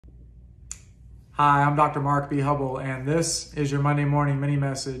Hi, I'm Dr. Mark B. Hubble, and this is your Monday morning mini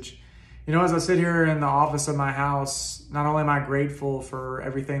message. You know, as I sit here in the office of my house, not only am I grateful for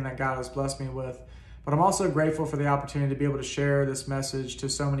everything that God has blessed me with, but I'm also grateful for the opportunity to be able to share this message to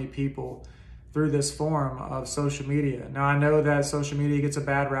so many people through this form of social media. Now, I know that social media gets a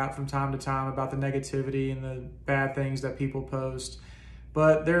bad rap from time to time about the negativity and the bad things that people post,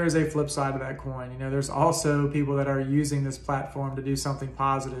 but there is a flip side of that coin. You know, there's also people that are using this platform to do something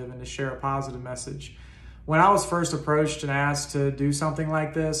positive and to share a positive message. When I was first approached and asked to do something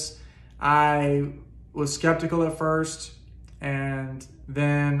like this, I was skeptical at first, and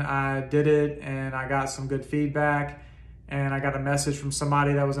then I did it and I got some good feedback, and I got a message from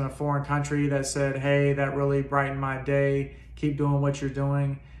somebody that was in a foreign country that said, "Hey, that really brightened my day. Keep doing what you're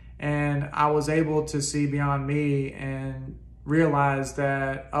doing." And I was able to see beyond me and realize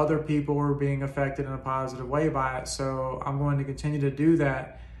that other people were being affected in a positive way by it. So I'm going to continue to do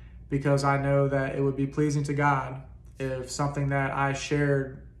that because I know that it would be pleasing to God if something that I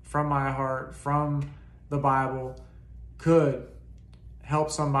shared from my heart, from the Bible, could help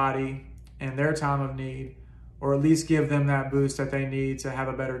somebody in their time of need, or at least give them that boost that they need to have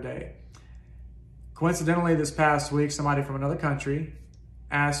a better day. Coincidentally, this past week, somebody from another country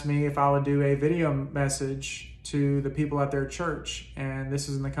asked me if I would do a video message to the people at their church. And this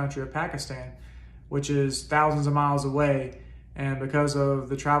is in the country of Pakistan, which is thousands of miles away. And because of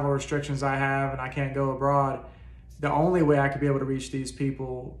the travel restrictions I have and I can't go abroad, the only way I could be able to reach these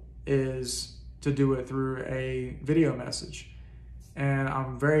people is to do it through a video message. And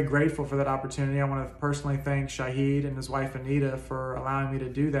I'm very grateful for that opportunity. I want to personally thank Shahid and his wife Anita for allowing me to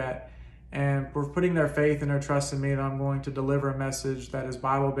do that, and for putting their faith and their trust in me that I'm going to deliver a message that is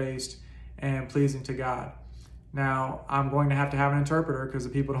Bible-based and pleasing to God. Now, I'm going to have an interpreter because the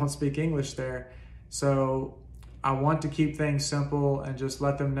people don't speak English there. So I want to keep things simple and just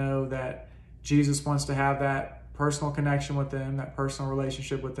let them know that Jesus wants to have that personal connection with them, that personal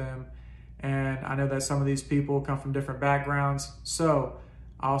relationship with them. And I know that some of these people come from different backgrounds. So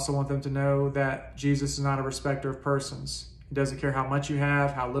I also want them to know that Jesus is not a respecter of persons. He doesn't care how much you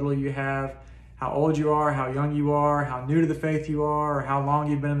have, how little you have, how old you are, how young you are, how new to the faith you are, or how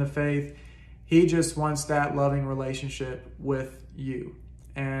long you've been in the faith. He just wants that loving relationship with you.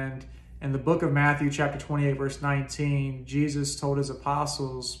 And in the book of Matthew, chapter 28, verse 19, Jesus told his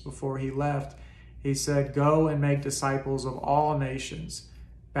apostles before he left, he said, "Go and make disciples of all nations,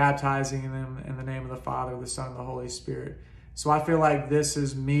 baptizing them in the name of the Father, the Son, and the Holy Spirit." So I feel like this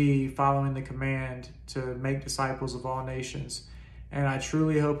is me following the command to make disciples of all nations. And I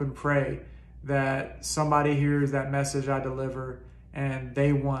truly hope and pray that somebody hears that message I deliver and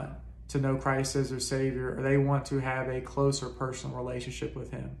they want to know Christ as their Savior, or they want to have a closer personal relationship with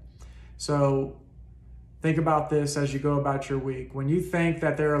Him. So think about this as you go about your week. When you think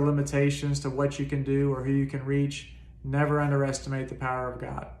that there are limitations to what you can do or who you can reach, never underestimate the power of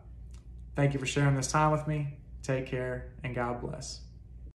God. Thank you for sharing this time with me. Take care, and God bless.